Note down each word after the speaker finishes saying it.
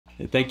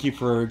Thank you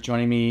for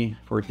joining me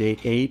for day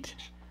 8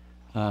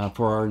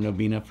 for our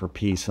Novena for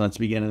Peace. Let's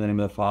begin in the name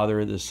of the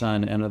Father, the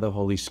Son, and of the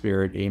Holy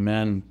Spirit.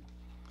 Amen.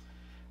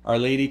 Our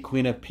Lady,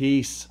 Queen of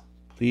Peace,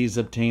 please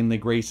obtain the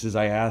graces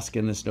I ask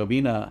in this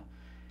Novena,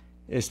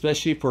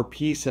 especially for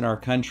peace in our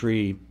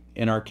country,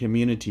 in our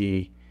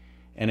community,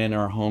 and in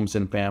our homes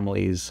and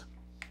families.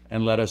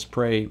 And let us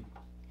pray.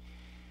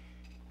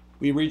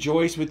 We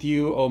rejoice with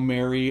you, O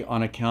Mary,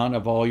 on account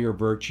of all your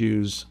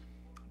virtues,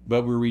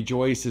 but we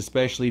rejoice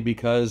especially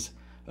because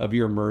of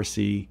your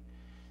mercy,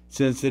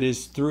 since it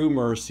is through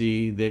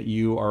mercy that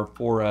you are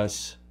for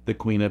us, the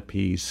Queen of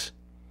Peace.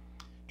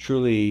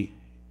 Truly,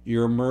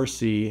 your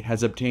mercy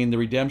has obtained the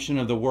redemption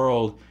of the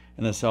world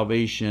and the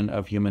salvation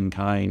of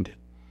humankind.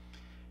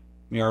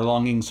 May our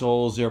longing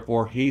souls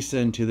therefore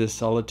hasten to this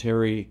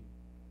salutary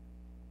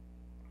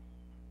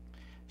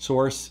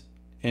source,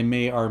 and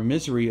may our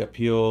misery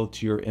appeal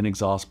to your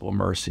inexhaustible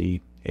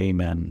mercy.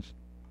 Amen.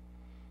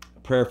 A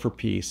prayer for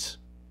peace.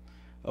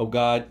 O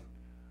God,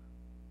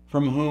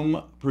 from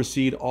whom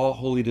proceed all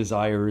holy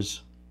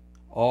desires,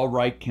 all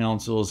right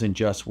counsels and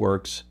just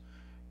works,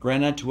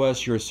 grant unto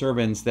us, your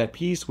servants, that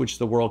peace which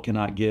the world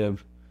cannot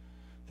give,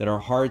 that our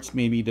hearts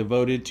may be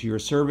devoted to your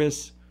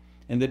service,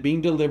 and that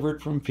being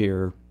delivered from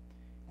fear,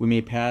 we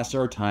may pass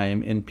our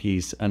time in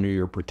peace under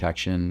your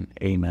protection.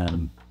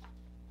 Amen.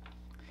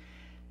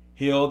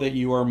 Hail that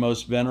you are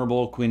most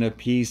venerable Queen of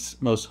Peace,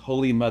 most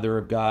holy Mother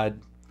of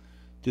God.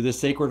 To the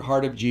Sacred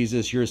Heart of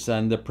Jesus, your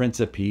Son, the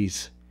Prince of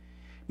Peace,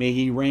 may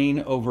he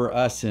reign over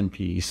us in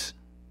peace.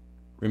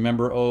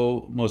 Remember,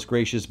 O most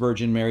gracious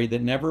Virgin Mary,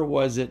 that never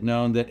was it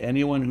known that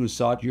anyone who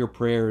sought your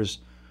prayers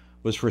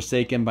was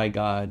forsaken by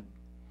God.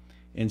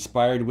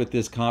 Inspired with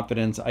this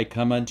confidence, I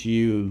come unto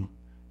you.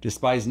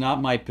 Despise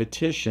not my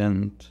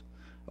petition,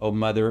 O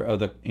Mother of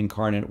the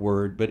Incarnate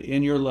Word, but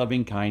in your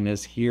loving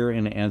kindness hear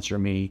and answer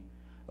me.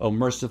 O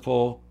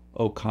merciful,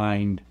 O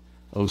kind,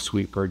 O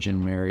sweet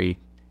Virgin Mary.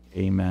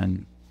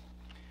 Amen.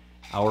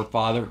 Our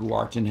Father, who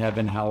art in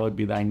heaven, hallowed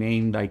be thy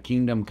name. Thy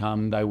kingdom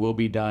come, thy will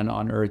be done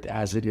on earth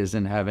as it is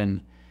in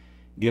heaven.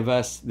 Give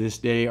us this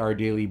day our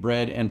daily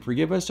bread, and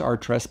forgive us our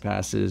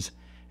trespasses,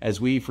 as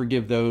we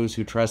forgive those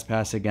who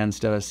trespass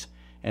against us.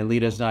 And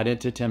lead us not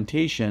into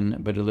temptation,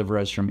 but deliver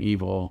us from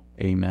evil.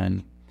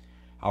 Amen.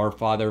 Our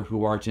Father,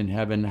 who art in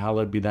heaven,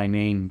 hallowed be thy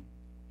name.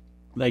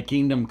 Thy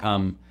kingdom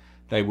come,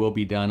 thy will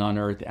be done on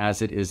earth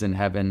as it is in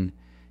heaven.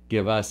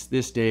 Give us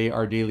this day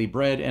our daily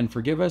bread, and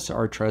forgive us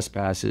our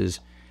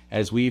trespasses,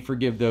 as we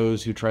forgive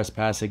those who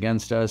trespass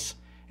against us.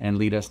 And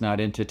lead us not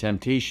into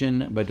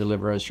temptation, but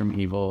deliver us from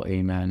evil.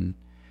 Amen.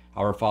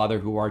 Our Father,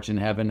 who art in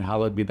heaven,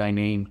 hallowed be thy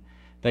name.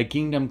 Thy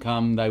kingdom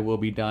come, thy will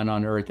be done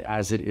on earth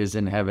as it is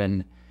in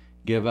heaven.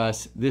 Give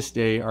us this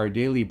day our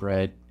daily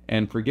bread,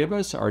 and forgive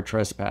us our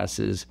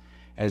trespasses,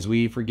 as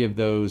we forgive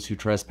those who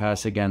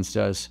trespass against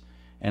us.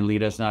 And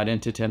lead us not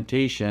into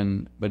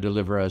temptation, but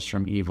deliver us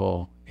from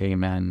evil.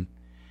 Amen.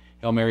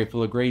 Hail Mary,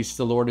 full of grace,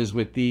 the Lord is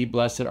with thee.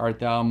 Blessed art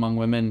thou among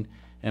women,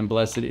 and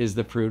blessed is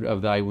the fruit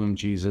of thy womb,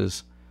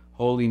 Jesus.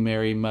 Holy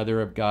Mary,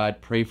 Mother of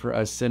God, pray for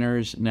us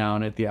sinners, now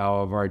and at the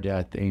hour of our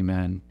death.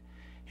 Amen.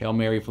 Hail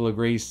Mary, full of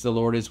grace, the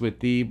Lord is with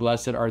thee.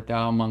 Blessed art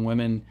thou among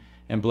women,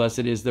 and blessed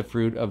is the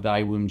fruit of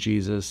thy womb,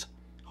 Jesus.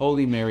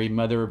 Holy Mary,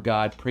 Mother of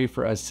God, pray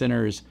for us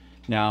sinners,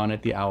 now and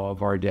at the hour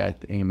of our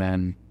death.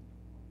 Amen.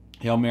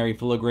 Hail Mary,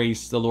 full of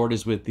grace, the Lord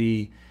is with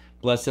thee.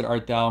 Blessed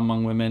art thou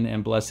among women,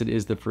 and blessed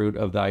is the fruit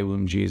of thy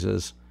womb,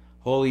 Jesus.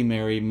 Holy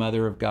Mary,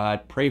 Mother of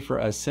God, pray for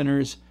us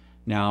sinners,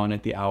 now and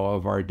at the hour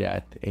of our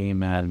death.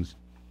 Amen.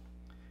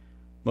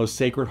 Most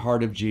Sacred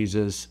Heart of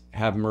Jesus,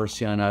 have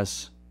mercy on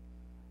us.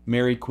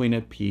 Mary, Queen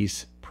of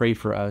Peace, pray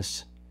for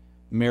us.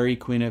 Mary,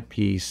 Queen of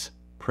Peace,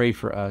 pray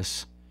for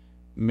us.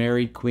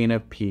 Mary, Queen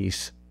of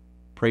Peace,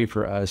 pray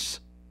for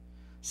us.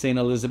 Saint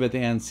Elizabeth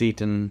Ann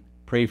Seton,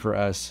 pray for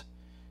us.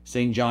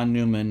 Saint John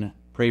Newman,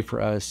 pray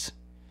for us.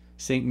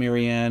 Saint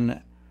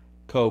Marianne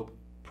Cope,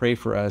 pray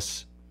for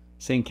us.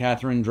 Saint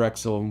Catherine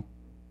Drexel,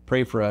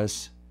 pray for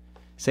us.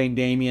 Saint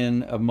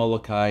Damien of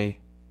Molokai,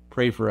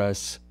 pray for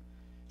us.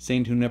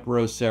 Saint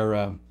Junipero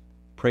Serra,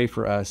 pray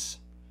for us.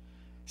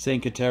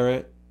 Saint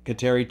Kateri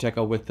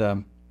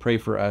Tekakwitha, pray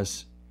for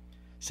us.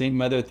 Saint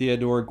Mother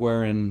Theodore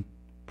Guerin,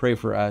 pray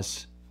for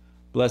us.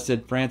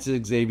 Blessed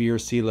Francis Xavier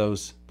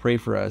Silos, pray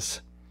for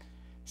us.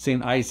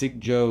 Saint Isaac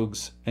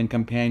Jogues and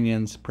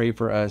companions, pray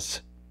for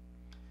us.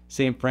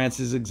 Saint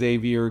Francis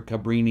Xavier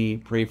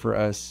Cabrini, pray for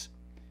us.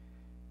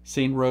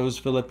 Saint Rose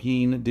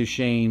Philippine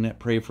Duchesne,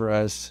 pray for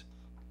us.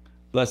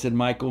 Blessed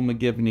Michael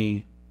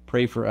McGivney,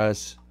 pray for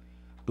us.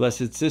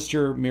 Blessed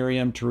Sister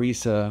Miriam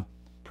Teresa,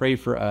 pray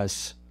for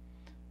us.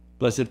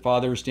 Blessed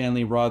Father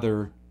Stanley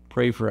Rother,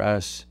 pray for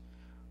us.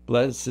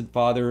 Blessed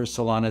Father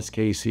Solanus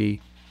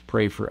Casey,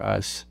 pray for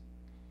us.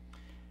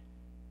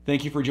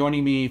 Thank you for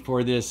joining me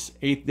for this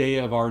 8th day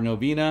of our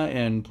novena,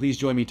 and please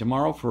join me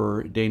tomorrow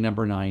for day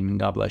number 9.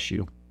 God bless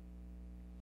you.